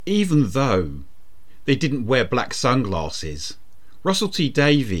Even though they didn't wear black sunglasses, Russell T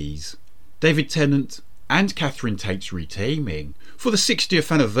Davies, David Tennant and Catherine Tate's reteaming for the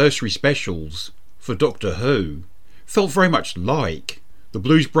 60th anniversary specials for Doctor Who felt very much like the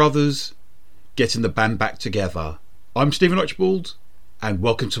Blues Brothers getting the band back together. I'm Stephen Archibald and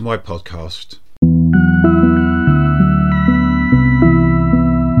welcome to my podcast.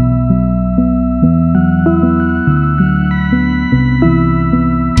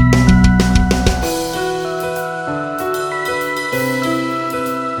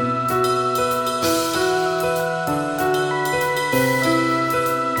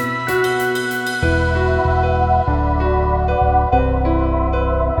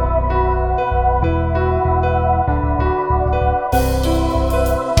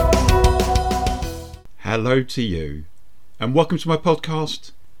 Hello to you, and welcome to my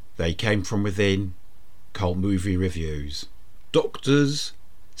podcast, They Came From Within, Cult Movie Reviews. Doctors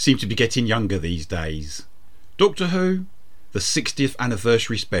seem to be getting younger these days. Doctor Who, the 60th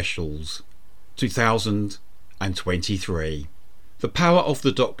Anniversary Specials, 2023. The Power of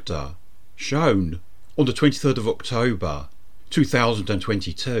the Doctor, shown on the 23rd of October,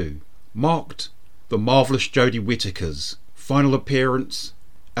 2022, marked the marvellous Jodie Whittaker's final appearance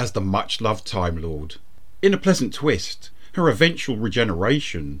as the much-loved Time Lord. In a pleasant twist, her eventual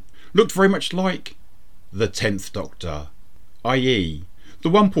regeneration looked very much like the 10th Doctor, i.e. the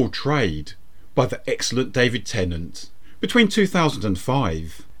one portrayed by the excellent David Tennant between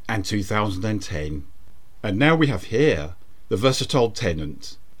 2005 and 2010. And now we have here the versatile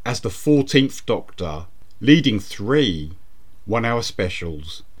Tennant as the 14th Doctor, leading 3 one-hour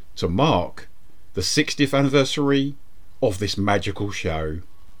specials to mark the 60th anniversary of this magical show.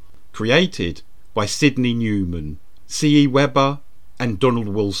 Created by Sidney Newman, C.E. Webber and Donald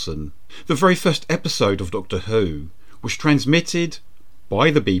Wilson, the very first episode of Doctor Who was transmitted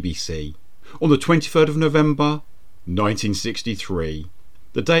by the BBC on the 23rd of November 1963,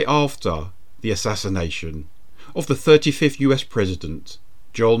 the day after the assassination of the 35th US President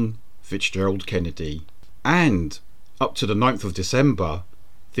John Fitzgerald Kennedy, and up to the 9th of December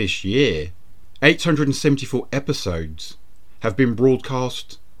this year, 874 episodes have been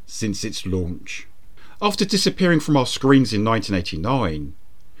broadcast since its launch. After disappearing from our screens in 1989,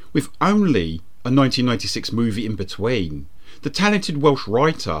 with only a 1996 movie in between, the talented Welsh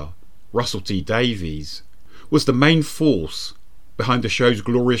writer Russell T Davies was the main force behind the show's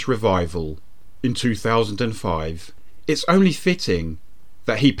glorious revival in 2005. It's only fitting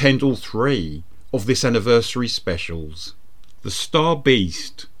that he penned all 3 of this anniversary specials. The Star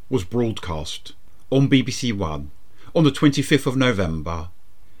Beast was broadcast on BBC One on the 25th of November.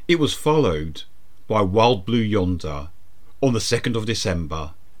 It was followed by Wild Blue Yonder on the 2nd of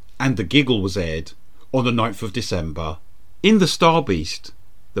December, and The Giggle was aired on the 9th of December. In The Star Beast,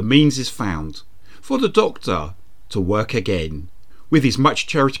 the means is found for the Doctor to work again with his much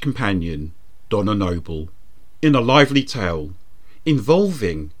cherished companion, Donna Noble, in a lively tale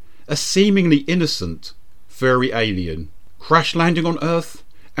involving a seemingly innocent furry alien crash landing on Earth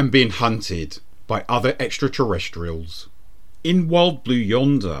and being hunted by other extraterrestrials. In Wild Blue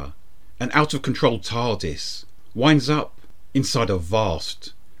Yonder, an out-of-control TARDIS winds up inside a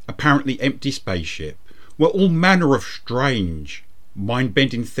vast, apparently empty spaceship where all manner of strange,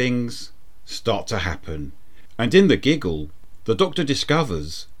 mind-bending things start to happen. And in The Giggle, the Doctor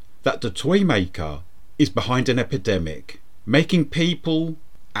discovers that the Toymaker is behind an epidemic, making people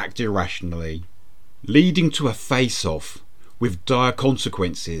act irrationally, leading to a face-off with dire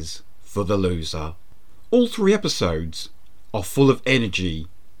consequences for the loser. All 3 episodes are full of energy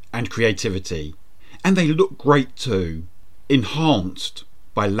and creativity, and they look great too, enhanced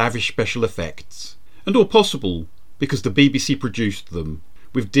by lavish special effects, and all possible because the BBC produced them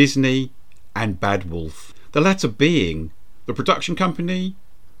with Disney and Bad Wolf, the latter being the production company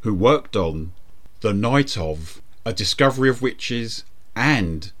who worked on The Night of, A Discovery of Witches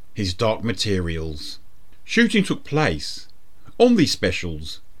and His Dark Materials. Shooting took place on these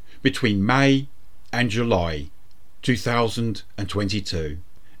specials between May and July 2022,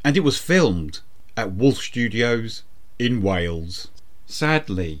 and it was filmed at Wolf Studios in Wales.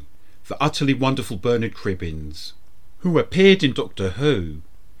 Sadly, the utterly wonderful Bernard Cribbins, who appeared in Doctor Who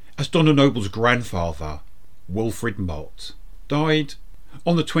as Donna Noble's grandfather, Wilfred Mott, died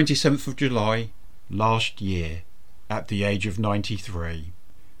on the 27th of July last year at the age of 93.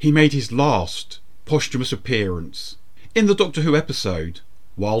 He made his last posthumous appearance in the Doctor Who episode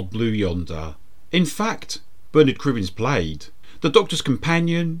Wild Blue Yonder. In fact, Bernard Cribbins played the Doctor's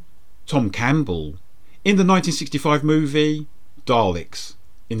companion, Tom Campbell, in the 1965 movie Daleks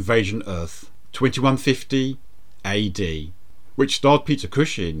Invasion Earth 2150 AD, which starred Peter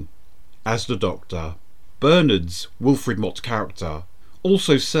Cushing as the Doctor. Bernard's Wilfred Mott character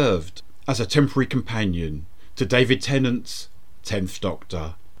also served as a temporary companion to David Tennant's 10th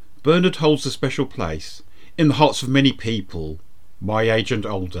Doctor. Bernard holds a special place in the hearts of many people, my age and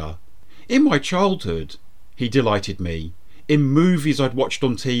older. In my childhood, he delighted me in movies I'd watched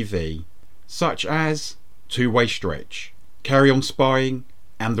on TV, such as Two-Way Stretch, Carry On Spying,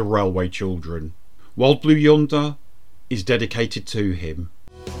 and The Railway Children. Wild Blue Yonder is dedicated to him.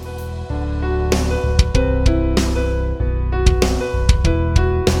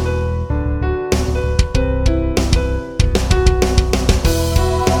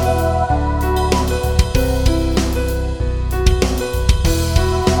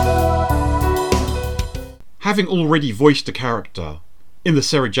 Having already voiced a character in the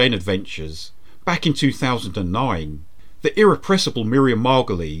Sarah Jane Adventures back in 2009, the irrepressible Miriam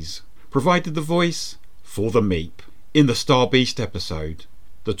Margolyes provided the voice for the Meep in the Star Beast episode.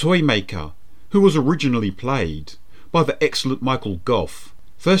 The toy maker, who was originally played by the excellent Michael Gough,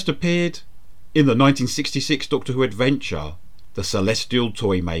 first appeared in the 1966 Doctor Who adventure The Celestial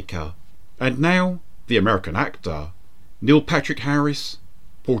Toy Maker, and now the American actor Neil Patrick Harris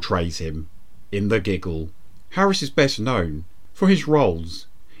portrays him in The Giggle. Harris is best known for his roles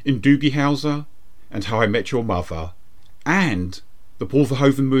in Doogie Howser and How I Met Your Mother, and the Paul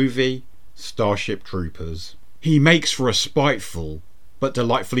Verhoeven movie Starship Troopers. He makes for a spiteful but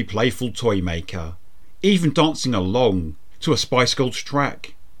delightfully playful toy maker, even dancing along to a Spice Girls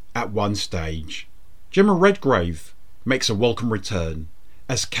track at one stage. Gemma Redgrave makes a welcome return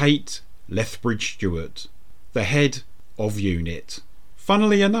as Kate Lethbridge Stewart, the head of UNIT.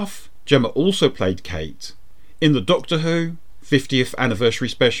 Funnily enough, Gemma also played Kate in the Doctor Who 50th anniversary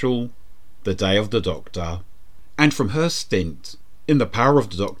special, The Day of the Doctor. And from her stint in The Power of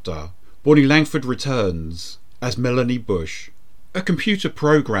the Doctor, Bonnie Langford returns as Melanie Bush, a computer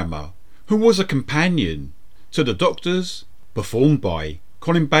programmer who was a companion to the Doctors, performed by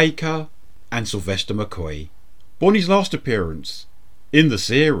Colin Baker and Sylvester McCoy. Bonnie's last appearance in the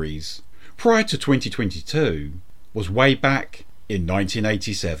series, prior to 2022, was way back in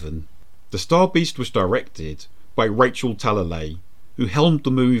 1987. The Star Beast was directed by Rachel Talalay, who helmed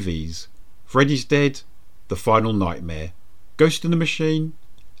the movies Freddy's Dead, The Final Nightmare, Ghost in the Machine,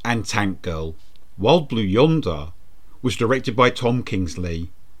 and Tank Girl. Wild Blue Yonder was directed by Tom Kingsley,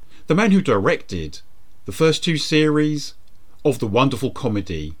 the man who directed the first two series of the wonderful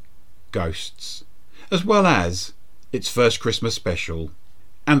comedy Ghosts, as well as its first Christmas special.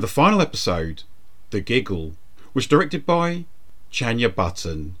 And the final episode, The Giggle, was directed by Chanya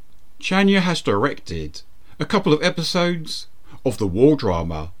Button. Chanya has directed a couple of episodes of the war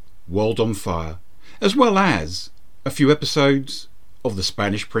drama World on Fire, as well as a few episodes of The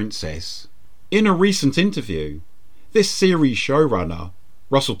Spanish Princess. In a recent interview, this series showrunner,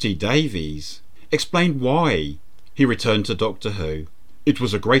 Russell T Davies, explained why he returned to Doctor Who. It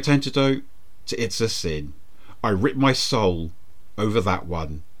was a great antidote to It's a Sin. I ripped my soul over that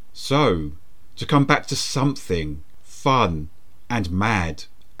one. So, to come back to something fun and mad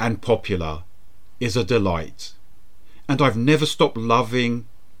and popular is a delight. And I've never stopped loving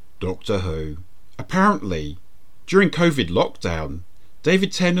Doctor Who. Apparently, during COVID lockdown,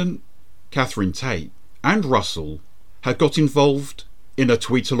 David Tennant, Catherine Tate and Russell had got involved in a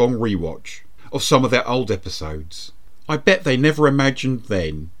tweet-along rewatch of some of their old episodes. I bet they never imagined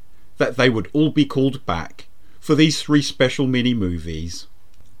then that they would all be called back for these 3 special mini-movies.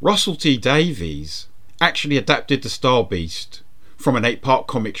 Russell T Davies actually adapted The Star Beast from an 8-part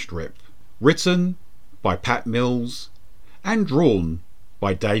comic strip, written by Pat Mills and drawn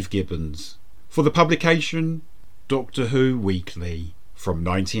by Dave Gibbons, for the publication Doctor Who Weekly from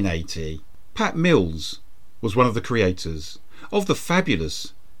 1980. Pat Mills was one of the creators of the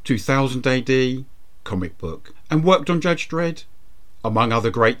fabulous 2000 AD comic book and worked on Judge Dredd, among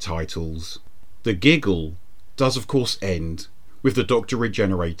other great titles. The Giggle does of course end with the Doctor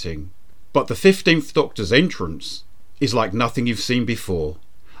regenerating, but the 15th Doctor's entrance is like nothing you've seen before.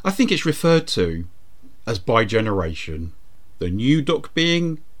 I think it's referred to as bi-generation. The new Doc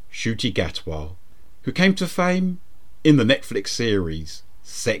being Ncuti Gatwa, who came to fame in the Netflix series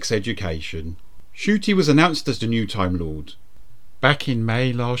Sex Education. Ncuti was announced as the new Time Lord back in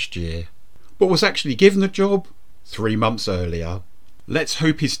May last year, but was actually given the job 3 months earlier. Let's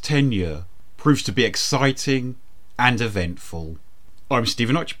hope his tenure proves to be exciting and eventful. I'm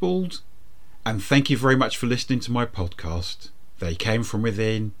Stephen Archibald, and thank you very much for listening to my podcast, They Came From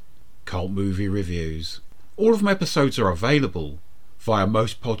Within, Cult Movie Reviews. All of my episodes are available via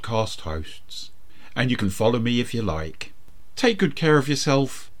most podcast hosts, and you can follow me if you like. Take good care of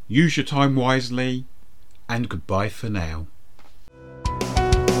yourself, use your time wisely, and goodbye for now.